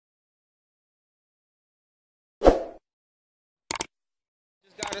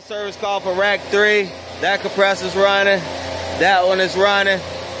Got a service call for rack 3. That compressor's running. That one is running.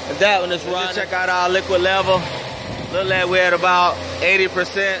 And that one is running. Just check out our liquid level. Look like we're at about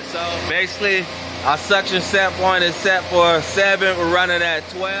 80%. So basically, our suction set point is set for 7. We're running at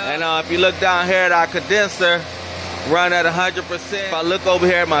 12. And if you look down here at our condenser, run at 100%. If I look over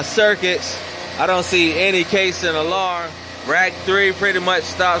here at my circuits, I don't see any case in alarm. Rack 3 pretty much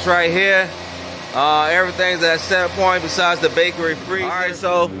stops right here. Everything's at set point besides the bakery freezer. All right,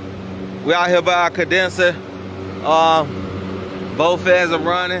 so we out here by our condenser. Both fans are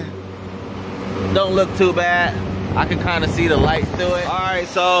running. Don't look too bad. I can kind of see the light through it. All right,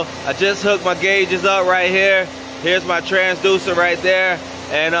 so I just hooked my gauges up right here. Here's my transducer right there.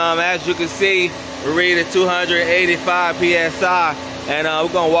 And as you can see, we're reading 285 PSI. And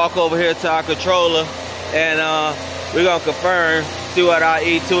we're gonna walk over here to our controller and we're gonna confirm, see what our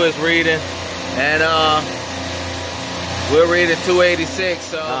E2 is reading. And we're reading 286,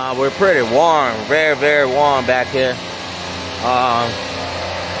 so we're pretty warm, very, very warm back here.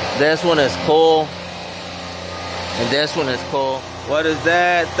 This one is cool, and this one is cool. What is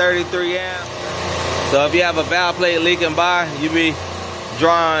that? 33 amps. So if you have a valve plate leaking by, you be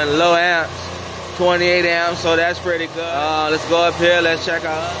drawing low amps, 28 amps, so that's pretty good. Let's go up here, let's check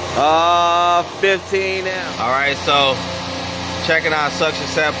out 15 amps. All right, so checking our suction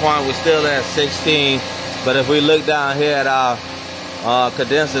set point, we're still at 16, but if we look down here at our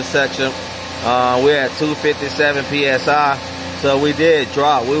condenser section, we're at 257 PSI. So we did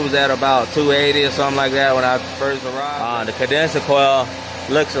drop. We was at about 280 or something like that when I first arrived. The condenser coil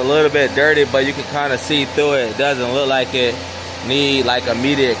looks a little bit dirty, but you can kind of see through it. It doesn't look like it need like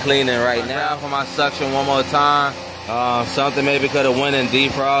immediate cleaning right now. For my suction one more time. Something maybe could have went in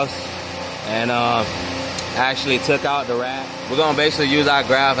defrost and actually took out the rack. We're gonna basically use our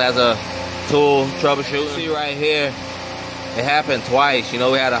graph as a tool troubleshooting. See right here, it happened twice. You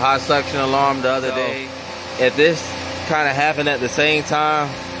know, we had a hot suction alarm the other day. If this kind of happened at the same time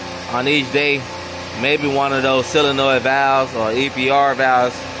on each day, maybe one of those solenoid valves or EPR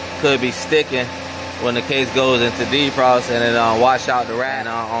valves could be sticking when the case goes into defrost and it wash out the rack. And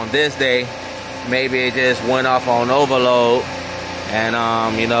on this day, maybe it just went off on overload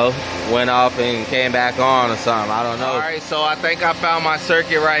and you know, went off and came back on or something. I don't know. All right, so I think I found my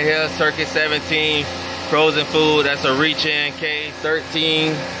circuit right here, circuit 17, frozen food. That's a reach-in case.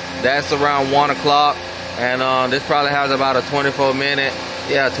 13, that's around 1 o'clock. And this probably has about a 24-minute,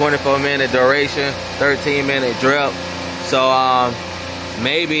 24-minute duration, 13-minute drip. So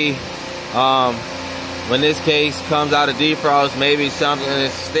maybe when this case comes out of defrost, maybe something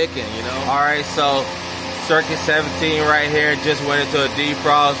is sticking, you know. All right, so circuit 17 right here just went into a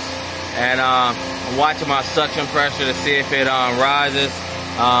defrost, and I'm watching my suction pressure to see if it rises.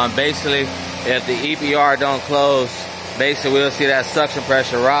 Basically, if the EPR don't close, basically we'll see that suction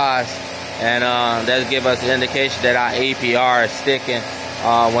pressure rise, and that'll give us an indication that our EPR is sticking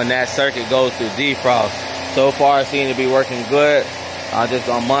when that circuit goes through defrost. So far, it seems to be working good. I'm just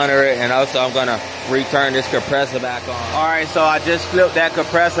gonna monitor it, and also I'm gonna return this compressor back on. All right, so I just flipped that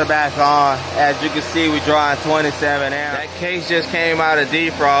compressor back on. As you can see, we're drawing 27 amps. That case just came out of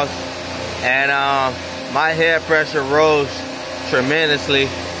defrost, and my head pressure rose tremendously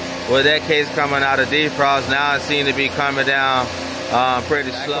with that case coming out of defrost. Now it seems to be coming down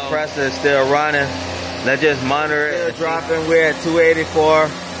pretty slow. That compressor is still running. Let's just monitor it. Still dropping. We're at 284.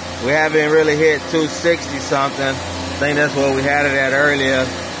 We haven't really hit 260 something. I think that's what we had it at earlier.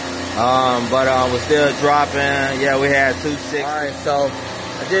 But we're still dropping. Yeah, we had 260. All right, so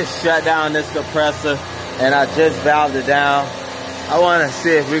I just shut down this compressor and I just valved it down. I want to see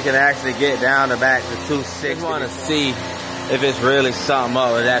if we can actually get down to back to 260. I want to see if it's really something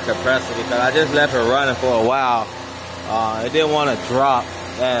up with that compressor, because I just left it running for a while. It didn't want to drop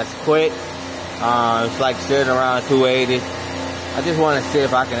as quick. It's like sitting around 280. I just want to see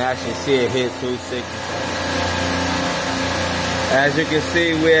if I can actually see it hit 260. As you can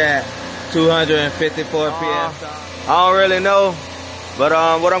see, we're at 254 PSI. I don't really know, but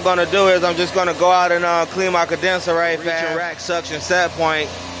what I'm gonna do is I'm just gonna go out and clean my condenser right fast. Reaching rack suction set point.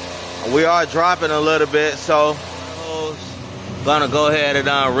 We are dropping a little bit, so gonna go ahead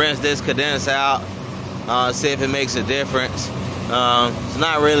and rinse this condenser out, see if it makes a difference. It's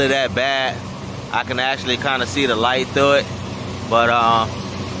not really that bad. I can actually kind of see the light through it, but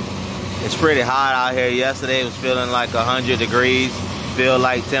it's pretty hot out here. Yesterday it was feeling like 100 degrees, feel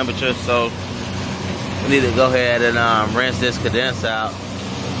like temperature, so we need to go ahead and rinse this condenser out.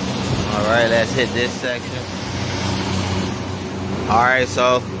 All right, let's hit this section. All right,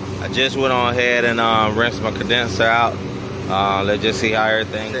 so I just went on ahead and rinsed my condenser out. Let's just see how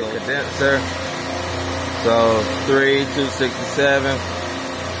everything goes. Condenser, so 267.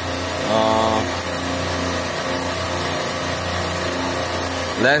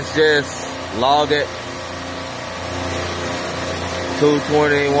 Let's just log it.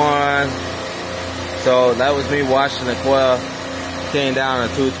 221. So that was me washing the coil. Came down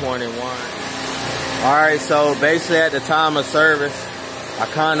to 221. Alright, so basically at the time of service, I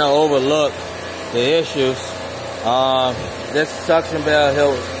kind of overlooked the issues. This suction belt here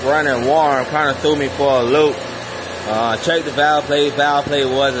was running warm, kind of threw me for a loop. Checked the valve plate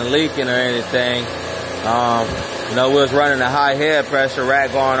wasn't leaking or anything. You know, we was running a high head pressure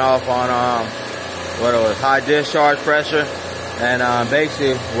rack going off on what it was, high discharge pressure. And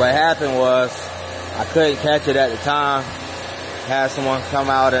basically what happened was I couldn't catch it at the time. Had someone come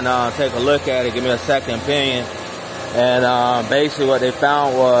out and take a look at it, give me a second opinion. And basically what they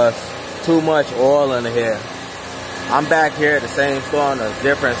found was too much oil in the head. I'm back here at the same store on a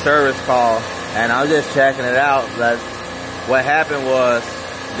different service call, and I'm just checking it out. But what happened was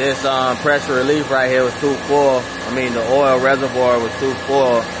this pressure relief right here was too full. I mean, the oil reservoir was too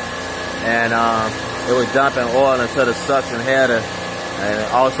full, and it was dumping oil into the suction header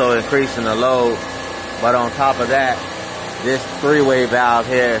and also increasing the load. But on top of that, this three-way valve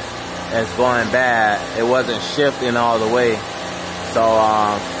here is going bad. It wasn't shifting all the way. So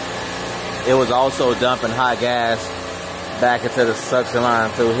it was also dumping hot gas back into the suction line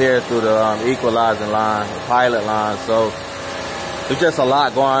through here, through the equalizing line, the pilot line. So there's just a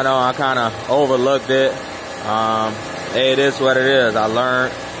lot going on. I kind of overlooked it. Hey, it is what it is. I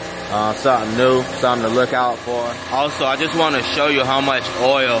learned something new, something to look out for. Also, I just want to show you how much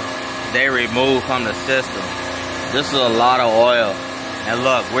oil they remove from the system. This is a lot of oil. And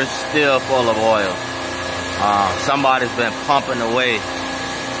look, we're still full of oil. Somebody's been pumping away.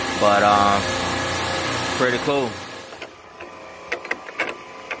 But pretty cool.